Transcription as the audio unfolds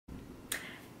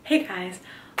Hey guys.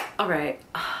 All right.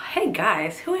 Hey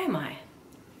guys, who am I?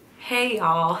 Hey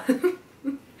y'all. I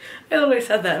literally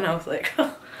said that and I was like,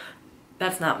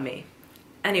 that's not me.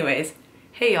 Anyways,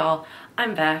 hey y'all,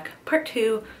 I'm back. Part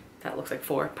 2, that looks like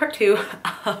 4, part 2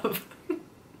 of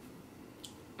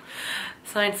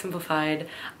Science Simplified,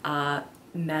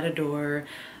 MATADOR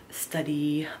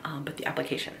study, but the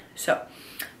application. So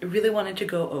I really wanted to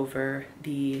go over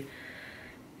the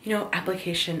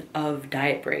application of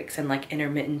diet breaks and like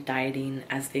intermittent dieting,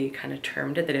 as they kind of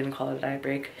termed it. They didn't call it a diet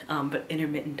break, but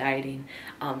intermittent dieting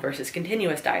versus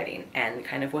continuous dieting, and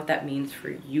kind of what that means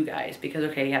for you guys. Because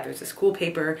okay, yeah, there's a school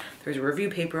paper, there's a review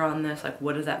paper on this, like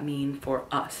what does that mean for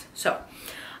us? So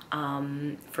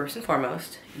first and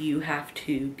foremost, you have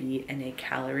to be in a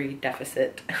calorie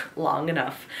deficit long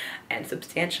enough and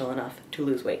substantial enough to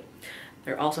lose weight.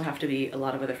 There also have to be a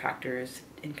lot of other factors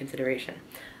in consideration.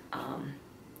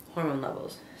 Hormone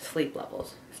levels, sleep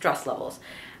levels, stress levels,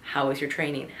 how is your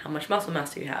training, how much muscle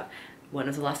mass do you have, when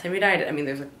was the last time you dieted? I mean,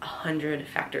 there's like 100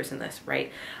 factors in this,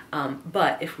 right?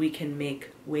 But if we can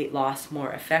make weight loss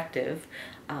more effective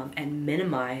and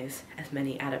minimize as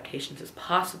many adaptations as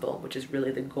possible, which is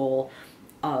really the goal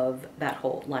of that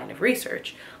whole line of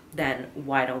research, then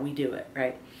why don't we do it,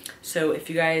 right? So if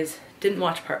you guys didn't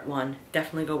watch part 1,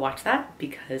 definitely go watch that,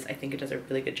 because I think it does a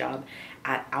really good job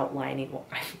at outlining, well,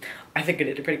 I think it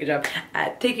did a pretty good job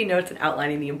at taking notes and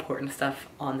outlining the important stuff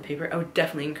on the paper. I would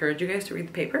definitely encourage you guys to read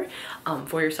the paper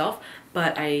for yourself,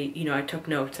 but I took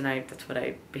notes and that's what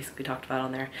I basically talked about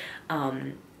on there.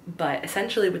 But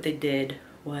essentially what they did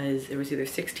was there was either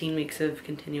 16 weeks of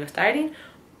continuous dieting,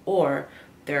 or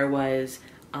there was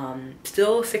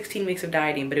still 16 weeks of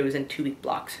dieting, but it was in 2-week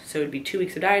blocks. So it would be 2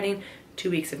 weeks of dieting, 2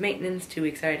 weeks of maintenance, 2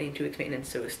 weeks dieting, 2 weeks maintenance.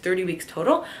 So it was 30 weeks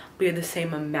total. We had the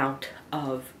same amount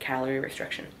of calorie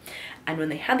restriction. And when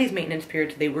they had these maintenance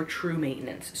periods, they were true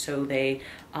maintenance. So they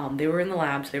were in the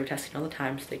labs, they were testing all the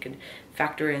time, so they could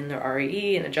factor in their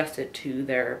REE and adjust it to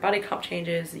their body comp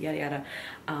changes, yada yada.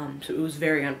 So it was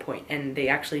very on point. And they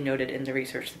actually noted in the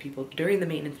research that people during the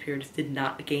maintenance periods did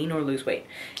not gain or lose weight.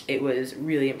 It was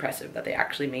really impressive that they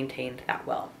actually maintained that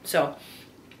well. So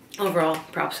overall,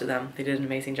 props to them. They did an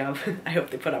amazing job. I hope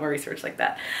they put out more research like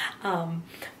that.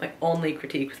 My only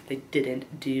critique was that they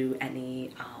didn't do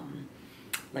any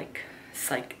like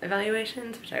psych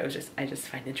evaluations, which I just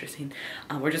find interesting.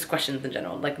 Or just questions in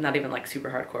general, like not even like super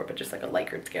hardcore, but just like a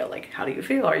Likert scale, like how do you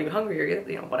feel? Are you hungry?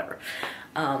 Or whatever.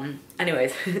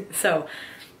 Anyways, so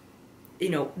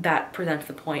that presents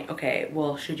the point. Okay,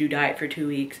 well, should you diet for 2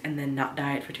 weeks and then not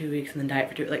diet for 2 weeks and then diet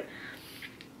for 2, like?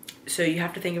 So you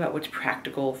have to think about what's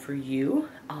practical for you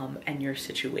and your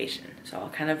situation. So I'll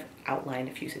kind of outline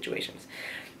a few situations.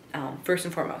 First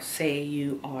and foremost, say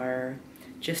you are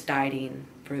just dieting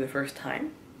for the first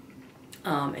time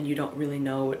and you don't really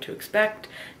know what to expect.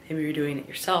 Maybe you're doing it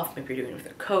yourself, maybe you're doing it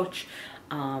with a coach.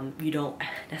 You don't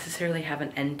necessarily have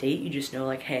an end date, you just know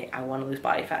like, hey, I want to lose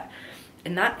body fat.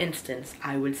 In that instance,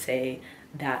 I would say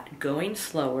that going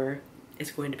slower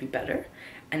is going to be better.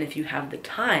 And if you have the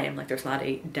time, like there's not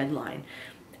a deadline,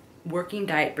 working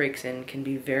diet breaks in can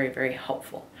be very, very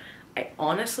helpful. I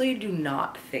honestly do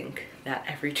not think that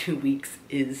every 2 weeks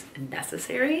is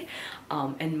necessary.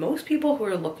 And most people who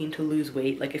are looking to lose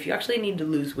weight, like if you actually need to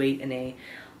lose weight in a,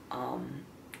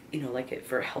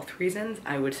 for health reasons,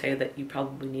 I would say that you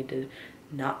probably need to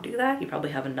not do that. You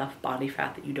probably have enough body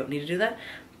fat that you don't need to do that.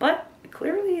 But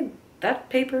clearly that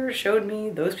paper showed me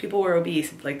those people were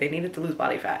obese, like they needed to lose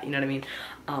body fat, you know what I mean?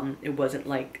 It wasn't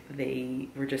like they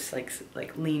were just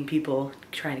like lean people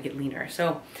trying to get leaner.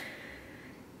 So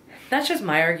that's just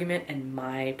my argument and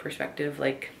my perspective.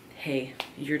 Like, hey,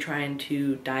 you're trying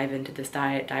to dive into this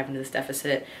diet, dive into this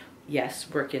deficit. Yes,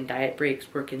 work in diet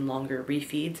breaks, work in longer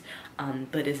refeeds,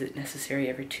 but is it necessary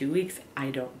every 2 weeks? I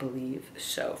don't believe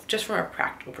so. Just from a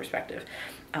practical perspective,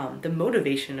 the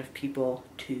motivation of people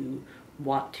to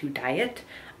want to diet,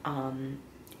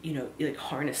 like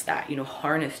harness that,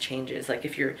 harness changes. Like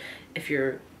if you're if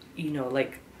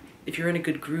you're in a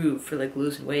good groove for like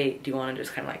losing weight, do you want to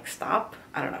just kind of like stop?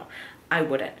 I don't know. I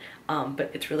wouldn't.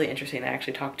 But it's really interesting. I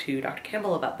actually talked to Dr.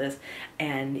 Campbell about this,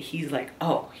 and he's like,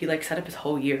 oh, he like set up his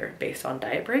whole year based on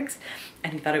diet breaks,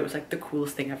 and he thought it was like the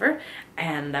coolest thing ever.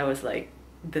 And I was like,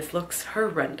 this looks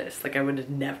horrendous. Like I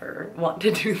would never want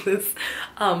to do this.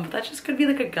 But that just could be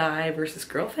like a guy versus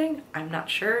girl thing. I'm not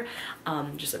sure.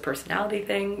 Just a personality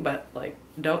thing, but like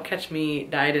don't catch me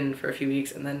dieting for a few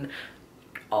weeks and then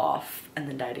off and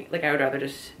then dieting. Like I would rather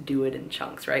just do it in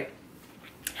chunks, right?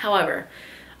 However,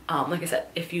 Like I said,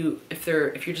 if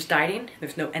you're just dieting,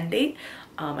 there's no end date.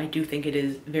 I do think it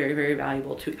is very, very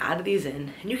valuable to add these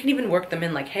in, and you can even work them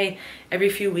in like, hey, every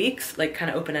few weeks, like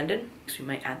kind of open-ended, so you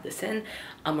might add this in,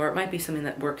 or it might be something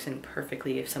that works in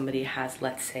perfectly if somebody has,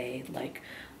 let's say, like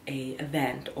a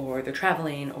event or they're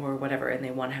traveling or whatever and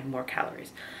they want to have more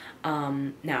calories.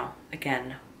 Now,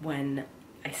 again, when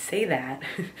I say that,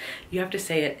 you have to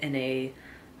say it in a,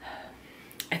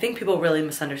 I think people really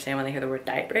misunderstand when they hear the word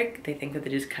diet break. They think that they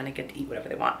just kind of get to eat whatever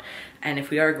they want. And if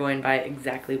we are going by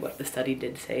exactly what the study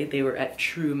did say, they were at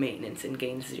true maintenance and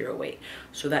gained 0 weight.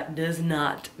 So that does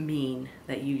not mean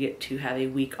that you get to have a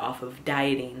week off of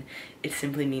dieting. It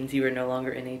simply means you are no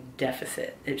longer in a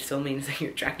deficit. It still means that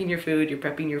you're tracking your food, you're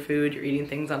prepping your food, you're eating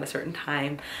things on a certain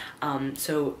time.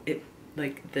 So it,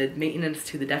 like, the maintenance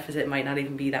to the deficit might not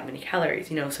even be that many calories,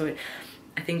 you know, so it,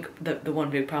 I think the one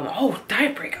big problem, oh,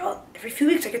 diet break, oh, every few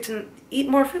weeks I get to eat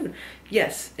more food.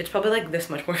 Yes, it's probably like this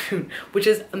much more food, which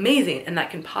is amazing, and that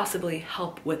can possibly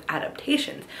help with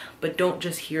adaptations, but don't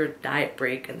just hear diet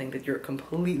break and think that you're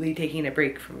completely taking a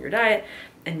break from your diet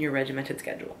and your regimented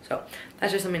schedule. So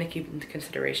that's just something to keep into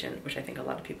consideration, which I think a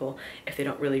lot of people, if they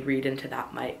don't really read into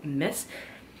that, might miss,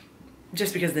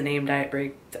 just because the name diet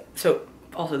break. So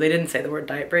also, they didn't say the word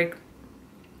diet break.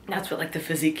 That's what like the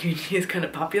physique community has kind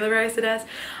of popularized it as.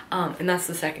 And that's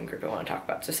the second group I want to talk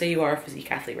about. So say you are a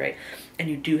physique athlete, right? And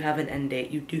you do have an end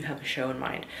date, you do have a show in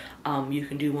mind. You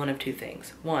can do one of two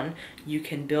things. One, you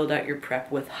can build out your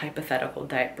prep with hypothetical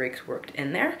diet breaks worked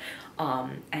in there.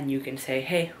 And you can say,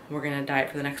 hey, we're gonna diet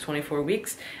for the next 24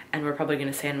 weeks and we're probably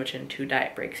gonna sandwich in 2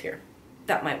 diet breaks here.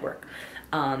 That might work.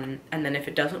 And then if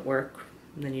it doesn't work,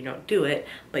 then you don't do it,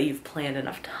 but you've planned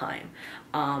enough time.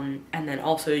 And then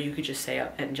also you could just say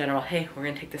in general, hey, we're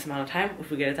gonna take this amount of time.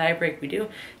 If we get a diet break, we do.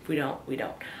 If we don't, we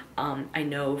don't. I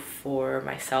know for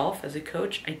myself as a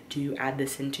coach, I do add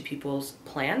this into people's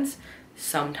plans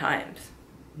sometimes,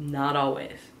 not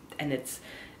always. And it's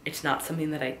not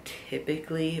something that I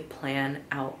typically plan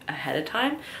out ahead of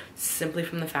time, simply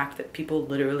from the fact that people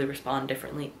literally respond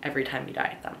differently every time you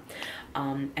diet them.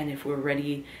 And if we're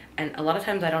ready, and a lot of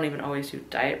times I don't even always do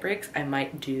diet breaks, I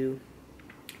might do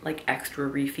like extra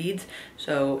refeeds.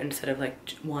 So instead of like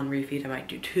 1 refeed, I might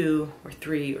do 2 or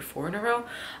 3 or 4 in a row,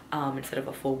 instead of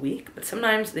a full week. But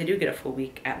sometimes they do get a full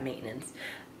week at maintenance,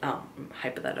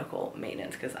 hypothetical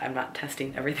maintenance, because I'm not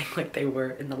testing everything like they were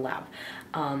in the lab.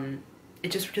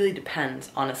 It just really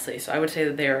depends, honestly. So I would say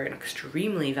that they are an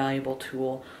extremely valuable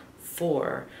tool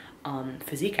for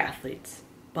physique athletes,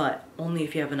 but only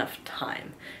if you have enough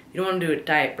time. You don't want to do a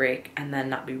diet break and then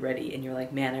not be ready and you're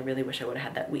like, man, I really wish I would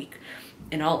have had that week.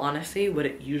 In all honesty, what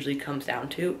it usually comes down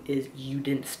to is you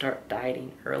didn't start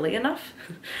dieting early enough,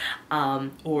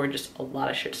 or just a lot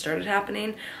of shit started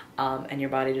happening, and your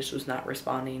body just was not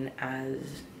responding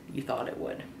as you thought it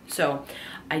would. So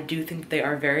I do think they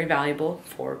are very valuable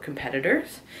for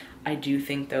competitors. I do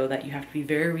think though that you have to be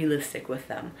very realistic with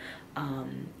them,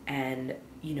 and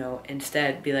you know,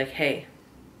 instead be like, hey,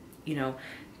 you know,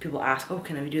 people ask, oh,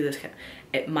 can I do this?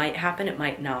 It might happen, it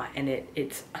might not, and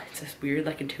it's this weird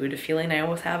like intuitive feeling I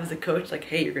always have as a coach, like,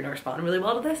 hey, you're gonna respond really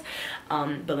well to this.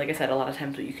 But like I said, a lot of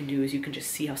times what you can do is you can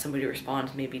just see how somebody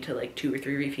responds, maybe to like 2 or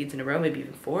 3 refeeds in a row, maybe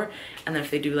even 4, and then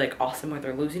if they do like awesome or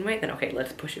they're losing weight, then okay,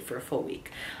 let's push it for a full week.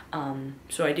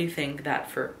 So I do think that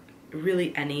for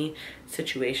really any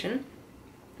situation,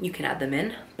 you can add them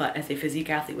in, but as a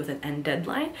physique athlete with an end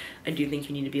deadline, I do think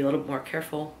you need to be a little more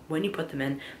careful when you put them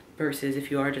in, versus if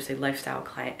you are just a lifestyle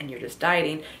client and you're just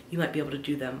dieting, you might be able to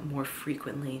do them more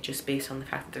frequently just based on the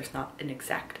fact that there's not an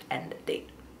exact end date.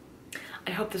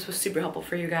 I hope this was super helpful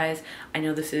for you guys. I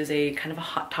know this is a kind of a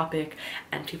hot topic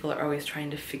and people are always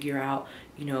trying to figure out,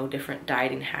 you know, different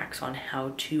dieting hacks on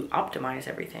how to optimize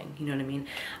everything, you know what I mean?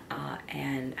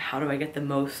 And how do I get the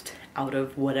most out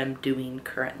of what I'm doing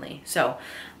currently? So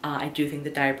I do think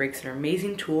that diet breaks are an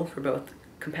amazing tool for both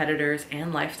competitors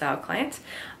and lifestyle clients.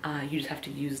 You just have to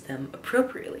use them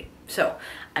appropriately. So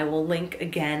I will link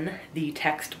again the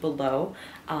text below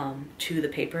to the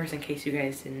papers in case you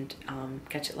guys didn't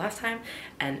catch it last time,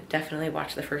 and definitely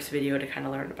watch the first video to kind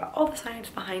of learn about all the science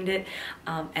behind it,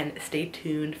 and stay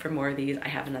tuned for more of these. I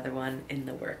have another one in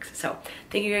the works. So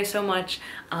thank you guys so much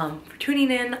for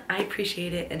tuning in. I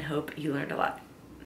appreciate it and hope you learned a lot.